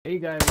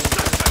guy.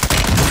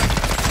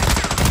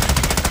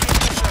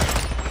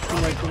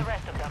 The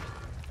rest of them.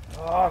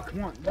 Oh,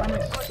 come on.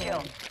 Good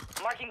kill.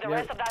 Marking the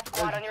rest of that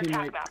squad on your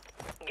teammate. attack map.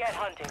 Get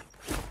hunting.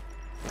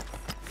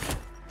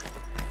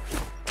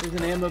 There's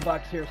an ammo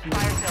box here. Fire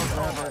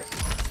sales over.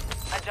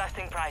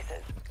 Adjusting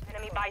prices.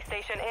 Enemy buy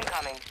station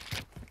incoming.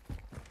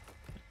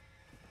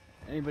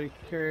 Anybody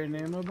carry an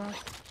ammo box?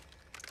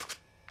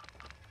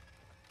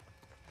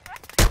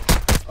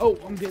 Oh,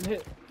 I'm getting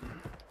hit.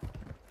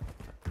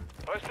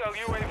 Hostile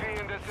UAV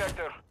in this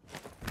sector.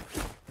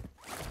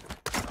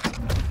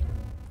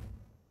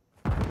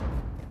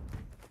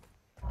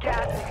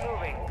 Gas is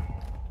moving.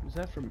 Was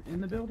that from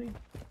in the building?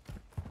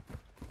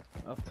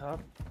 Up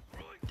top?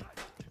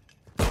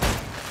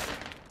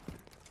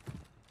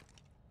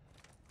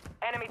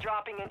 Enemy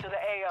dropping into the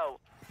AO.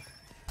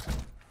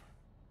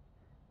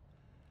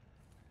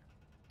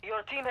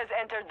 Your team has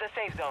entered the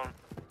safe zone.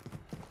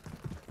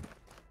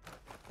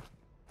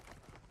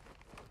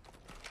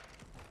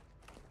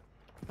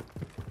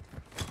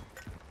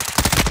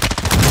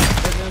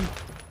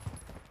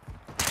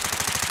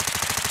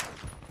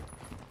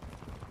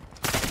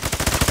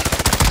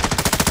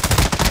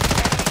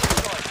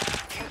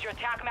 Use your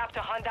attack map to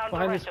hunt down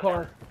Behind the this rest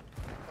car. of them.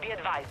 Be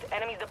advised,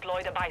 enemies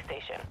deploy the buy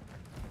station.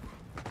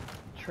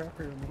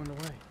 Trapper went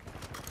away.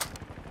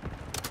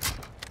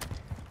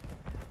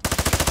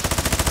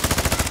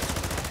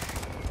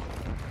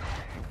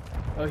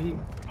 Oh, he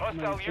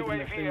Hostile taking the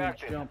UAV thing and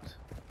active. jumped.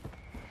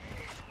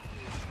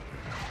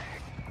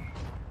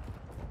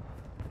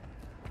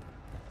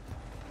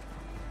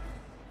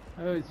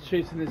 Oh, he's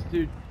chasing this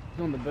dude. He's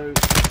on the boat.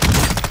 Behind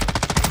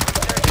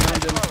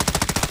him. No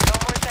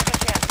more second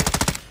chances.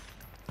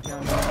 Down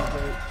on the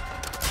boat.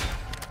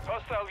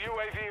 Hostile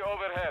UAV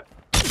overhead.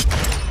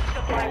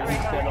 Supply He's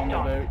crate dead on the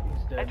almost boat. done.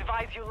 He's dead.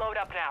 Advise you load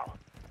up now.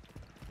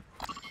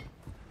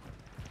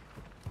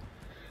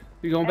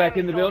 You going back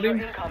in the Enemy soldier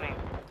building? incoming.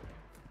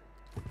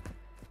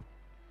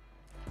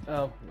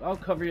 Oh, I'll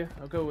cover you.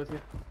 I'll go with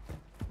you.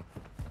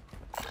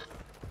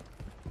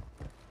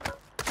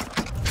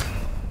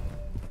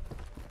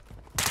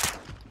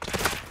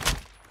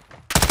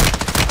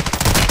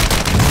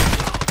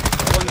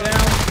 One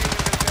down.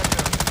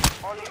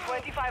 Only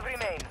 25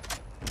 remain.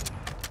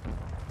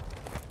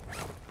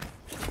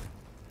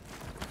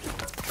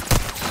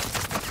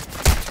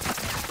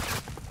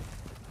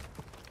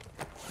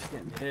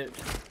 Getting hit.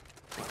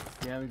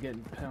 Yeah, I'm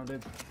getting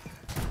pounded.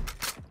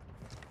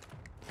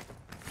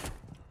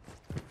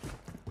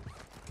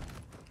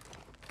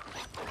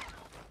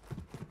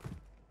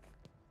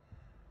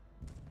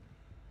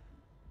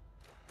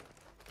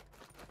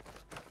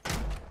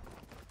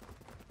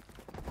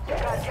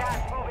 Got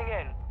gas moving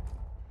in.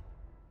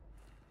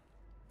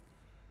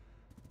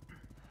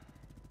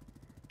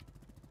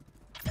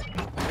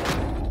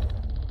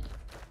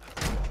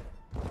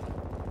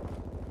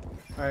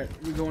 Alright,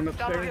 we going Some of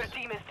upstairs? your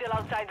team is still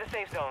outside the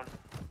safe zone.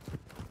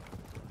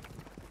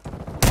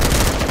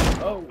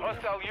 Oh,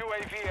 Hostile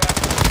UAV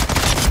active.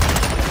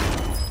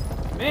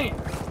 man!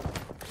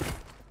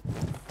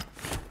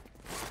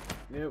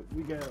 Yep,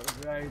 we got a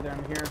guy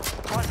down here.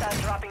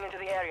 Hostiles dropping into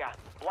the area.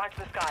 Watch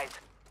the skies.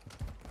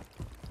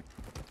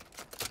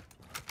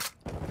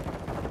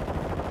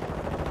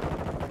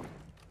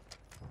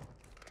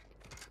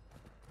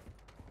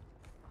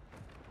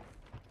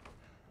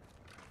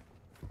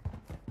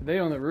 Are they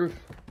on the roof?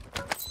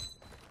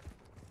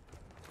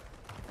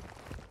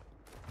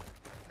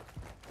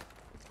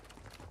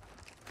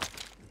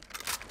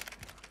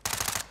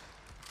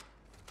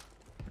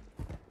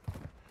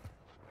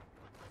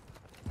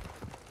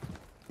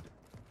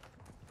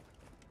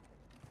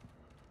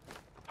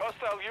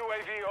 Hostile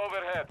UAV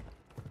overhead.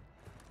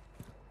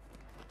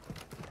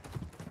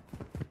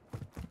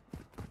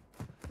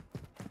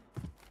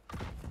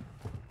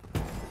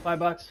 $5.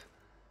 $5.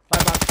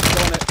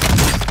 Going it.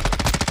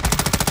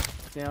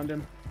 Downed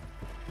him.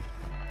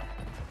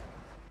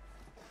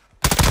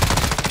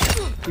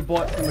 He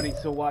bought somebody,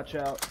 so watch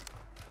out.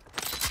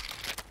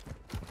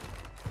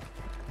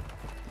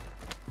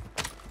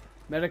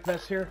 Medic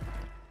vest here.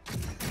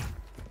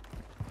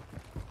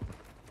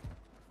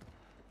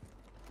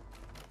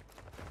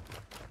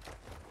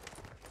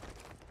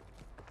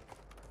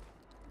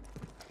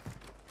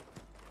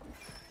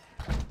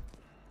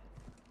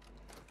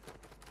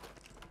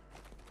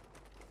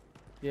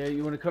 Yeah,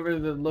 you want to cover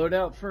the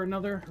loadout for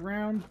another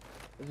round?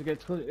 As it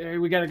gets, hey,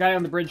 we got a guy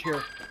on the bridge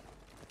here.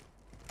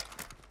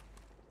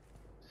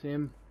 See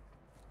him?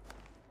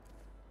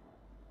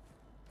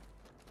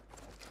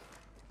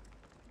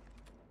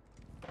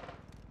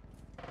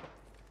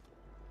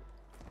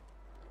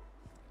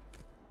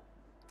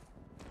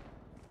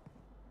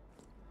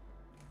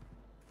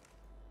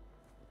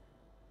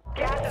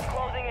 Gas is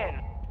closing in.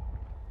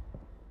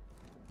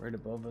 Right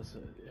above us.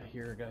 I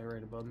hear a guy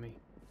right above me.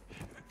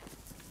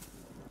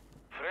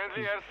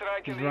 Friendly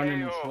airstrike He's in the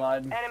running and AO.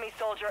 sliding. Enemy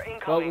soldier Well,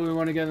 incoming. we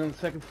want to get on the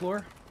second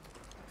floor.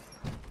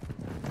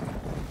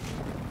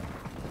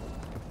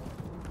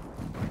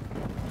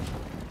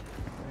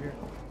 Here.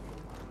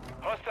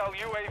 Hostile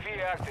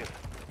UAV active.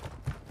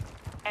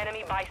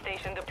 Enemy buy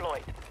station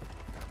deployed.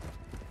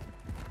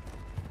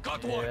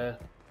 Got one. Yeah.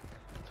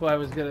 That's why I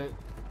was gonna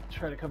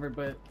try to cover,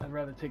 but I'd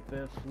rather take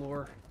the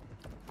floor.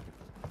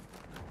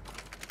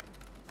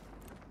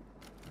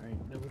 Alright,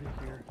 nobody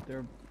here.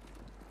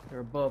 They're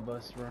above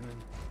us running.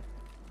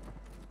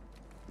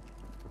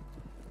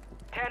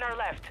 10 are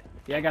left.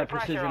 Yeah, I got Keep the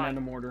pressure precision on. and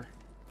a mortar.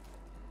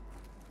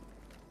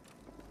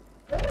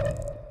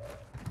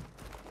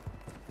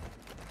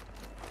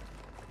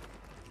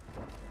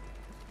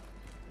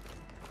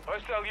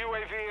 Hostile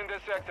UAV in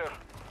this sector.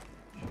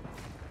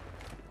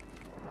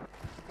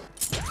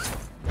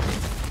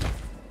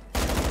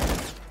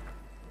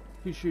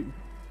 Who's shooting?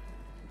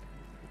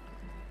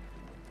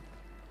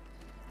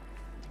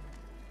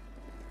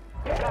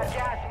 Got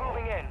gas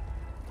moving in.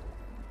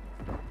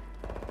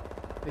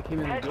 They came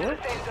in the Head to door?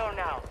 the safe zone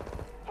now.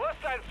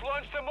 Hostiles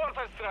launched a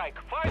mortar strike.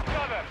 Find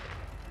cover.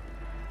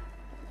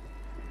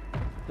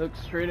 Look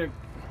straight at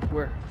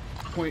where?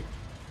 Point.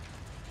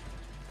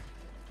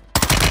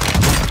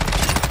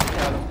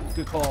 Got him.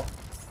 Good call.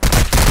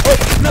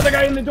 Oh, another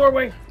guy in the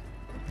doorway.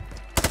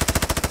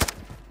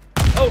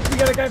 Oh, we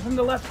got a guy from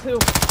the left too.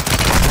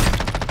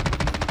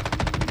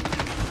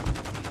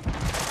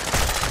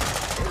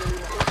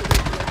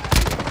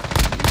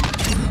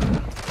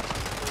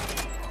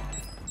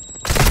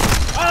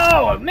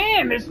 Oh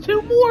man, there's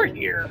two more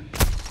here.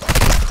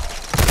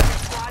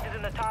 Squad is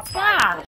in the top 5. Ah!